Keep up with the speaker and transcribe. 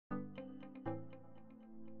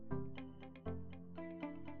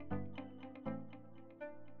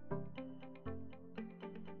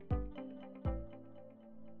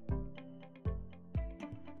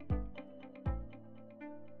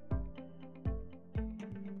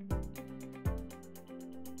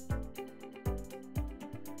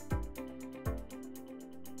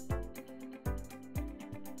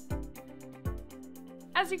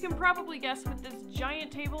As you can probably guess with this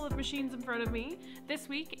giant table of machines in front of me, this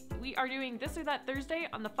week we are doing This or That Thursday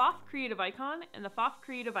on the Pfaff Creative Icon and the Pfaff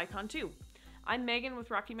Creative Icon 2. I'm Megan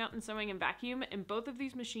with Rocky Mountain Sewing and Vacuum, and both of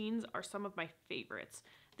these machines are some of my favorites.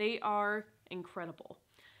 They are incredible.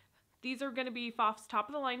 These are going to be Pfaff's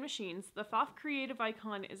top-of-the-line machines. The Pfaff Creative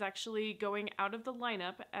Icon is actually going out of the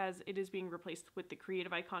lineup as it is being replaced with the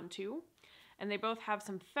Creative Icon 2. And they both have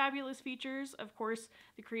some fabulous features. Of course,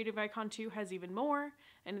 the Creative Icon 2 has even more,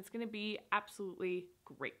 and it's going to be absolutely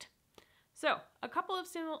great. So, a couple of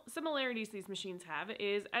similarities these machines have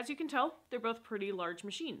is, as you can tell, they're both pretty large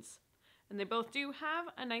machines. And they both do have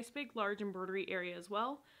a nice big large embroidery area as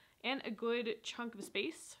well, and a good chunk of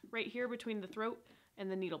space right here between the throat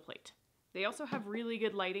and the needle plate. They also have really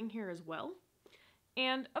good lighting here as well.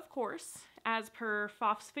 And of course, as per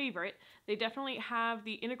Pfaff's favorite, they definitely have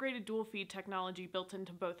the integrated dual feed technology built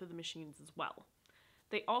into both of the machines as well.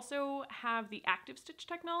 They also have the active stitch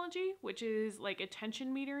technology, which is like a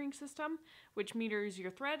tension metering system, which meters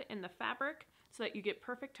your thread and the fabric so that you get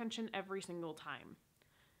perfect tension every single time.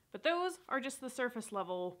 But those are just the surface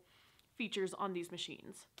level features on these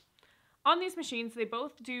machines. On these machines, they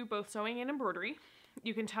both do both sewing and embroidery.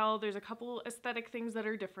 You can tell there's a couple aesthetic things that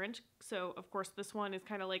are different. So, of course, this one is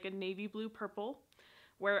kind of like a navy blue purple,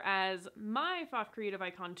 whereas my Pfaff Creative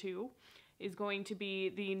Icon 2 is going to be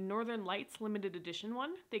the Northern Lights limited edition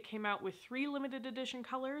one. They came out with 3 limited edition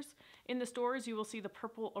colors. In the stores, you will see the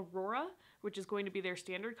purple Aurora, which is going to be their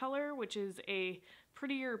standard color, which is a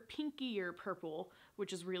prettier, pinkier purple,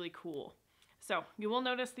 which is really cool. So, you will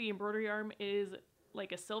notice the embroidery arm is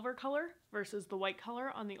like a silver color versus the white color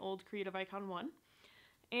on the old Creative Icon 1.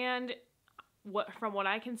 And from what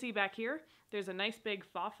I can see back here, there's a nice big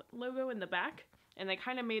Pfaff logo in the back, and they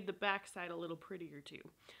kind of made the back side a little prettier too.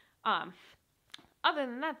 Other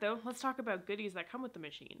than that though, let's talk about goodies that come with the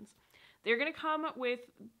machines. They're going to come with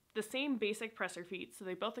the same basic presser feet, so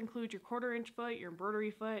they both include your 1/4 inch foot, your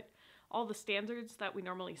embroidery foot, all the standards that we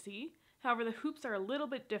normally see. However, the hoops are a little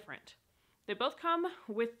bit different. They both come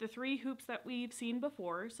with the 3 hoops that we've seen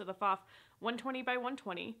before, so the Pfaff 120 by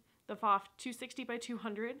 120, the Pfaff 260 by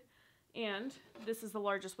 200, and this is the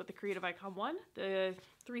largest with the Creative Icon 1, the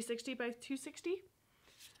 360 by 260.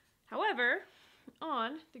 However,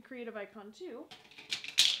 on the Creative Icon 2,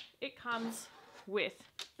 it comes with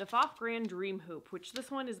the Pfaff Grand Dream Hoop, which this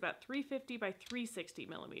one is about 350 by 360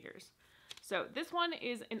 millimeters. So this one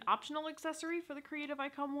is an optional accessory for the Creative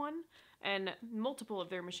Icon 1 and multiple of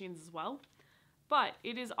their machines as well. But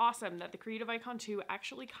it is awesome that the Creative Icon 2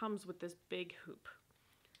 actually comes with this big hoop.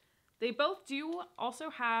 They both do also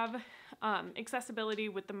have accessibility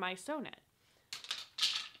with the My Sew Net.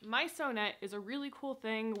 My Sew Net is a really cool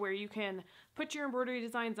thing where you can put your embroidery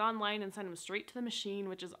designs online and send them straight to the machine,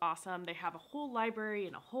 which is awesome. They have a whole library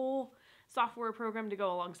and a whole software program to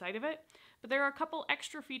go alongside of it. But there are a couple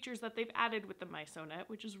extra features that they've added with the My Sew Net,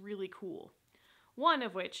 which is really cool. One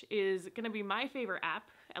of which is going to be my favorite app,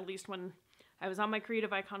 at least when I was on my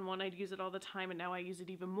Creative Icon 1, I'd use it all the time, and now I use it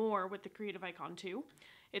even more with the Creative Icon 2.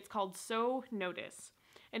 It's called Sew Notice.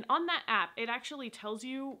 And on that app, it actually tells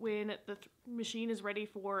you when the machine is ready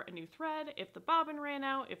for a new thread, if the bobbin ran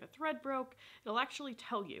out, if a thread broke, it'll actually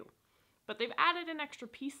tell you. But they've added an extra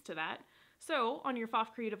piece to that. So on your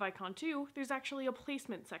Pfaff Creative Icon 2, there's actually a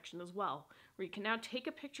placement section as well, where you can now take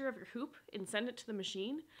a picture of your hoop and send it to the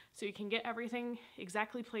machine so you can get everything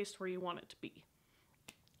exactly placed where you want it to be.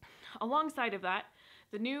 Alongside of that,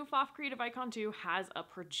 the new Pfaff Creative Icon 2 has a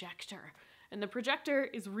projector. And the projector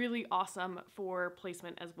is really awesome for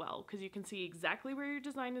placement as well, because you can see exactly where your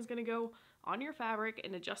design is going to go on your fabric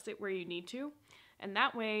and adjust it where you need to. And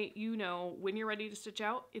that way, you know when you're ready to stitch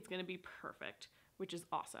out, it's going to be perfect, which is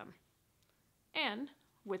awesome. And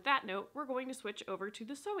with that note, we're going to switch over to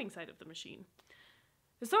the sewing side of the machine.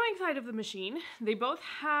 The sewing side of the machine, they both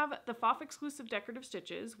have the Pfaff exclusive decorative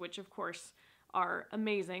stitches, which of course are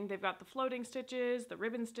amazing. They've got the floating stitches, the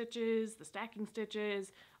ribbon stitches, the stacking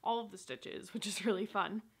stitches, all of the stitches, which is really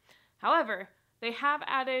fun. However, they have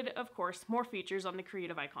added, of course, more features on the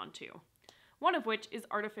Creative Icon 2. One of which is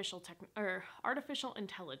artificial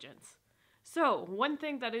intelligence. So, one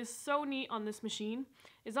thing that is so neat on this machine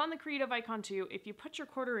is on the Creative Icon 2, if you put your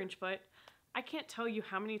 1/4 inch foot, I can't tell you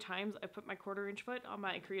how many times I put my 1/4 inch foot on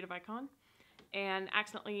my Creative Icon and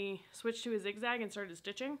accidentally switched to a zigzag and started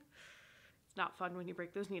stitching. It's not fun when you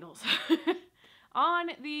break those needles.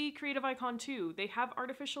 On the Creative Icon 2, they have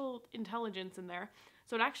artificial intelligence in there,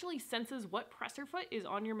 so it actually senses what presser foot is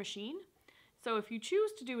on your machine. So if you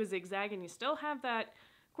choose to do a zigzag and you still have that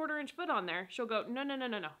 1/4 inch foot on there, she'll go, no, no, no,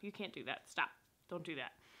 no, no, you can't do that. Stop. Don't do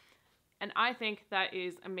that. And I think that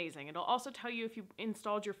is amazing. It'll also tell you if you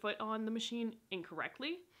installed your foot on the machine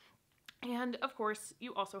incorrectly. And of course,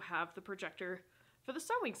 you also have the projector for the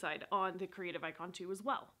sewing side on the Creative Icon 2 as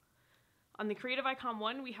well. On the Creative Icon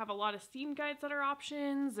 1, we have a lot of seam guides that are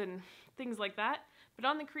options and things like that. But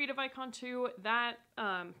on the Creative Icon 2, that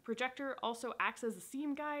projector also acts as a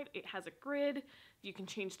seam guide. It has a grid. You can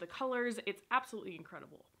change the colors. It's absolutely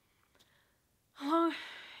incredible.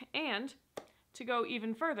 And to go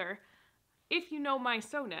even further, if you know My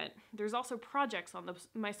Sewnet, there's also projects on the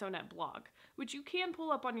My Sewnet blog, which you can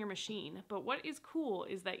pull up on your machine. But what is cool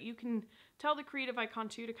is that you can tell the Creative Icon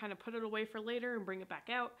 2 to kind of put it away for later and bring it back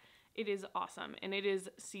out. It is awesome, and it is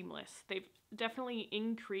seamless. They've definitely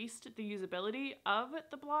increased the usability of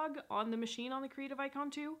the blog on the machine on the Creative Icon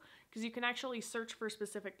 2, because you can actually search for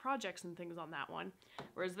specific projects and things on that one,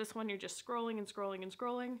 whereas this one you're just scrolling and scrolling and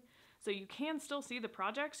scrolling. So you can still see the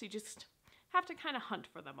projects, you just have to kind of hunt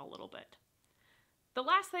for them a little bit. The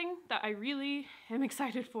last thing that I really am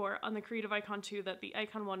excited for on the Creative Icon 2 that the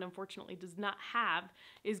Icon 1 unfortunately does not have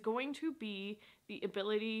is going to be the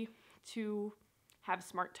ability to have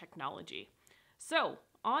smart technology. So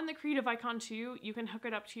on the Creative Icon 2, you can hook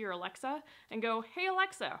it up to your Alexa and go, "Hey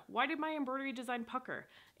Alexa, why did my embroidery design pucker?"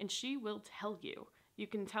 And she will tell you. You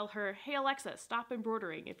can tell her, "Hey Alexa, stop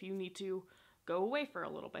embroidering," if you need to go away for a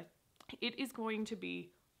little bit. It is going to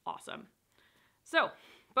be awesome. So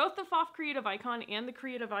both the Pfaff Creative Icon and the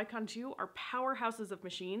Creative Icon 2 are powerhouses of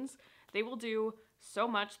machines. They will do so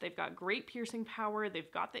much. They've got great piercing power.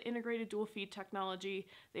 They've got the integrated dual feed technology.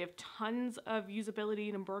 They have tons of usability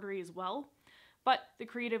and embroidery as well. But the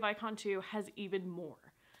Creative Icon 2 has even more.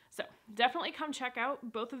 So definitely come check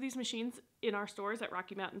out both of these machines in our stores at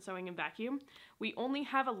Rocky Mountain Sewing and Vacuum. We only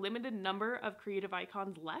have a limited number of Creative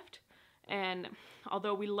Icons left. And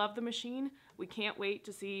although we love the machine, we can't wait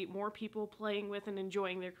to see more people playing with and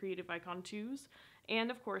enjoying their Creative Icon 2s.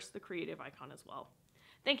 And of course, the Creative Icon as well.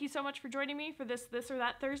 Thank you so much for joining me for this or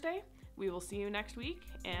that Thursday. We will see you next week,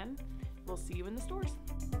 and we'll see you in the stores.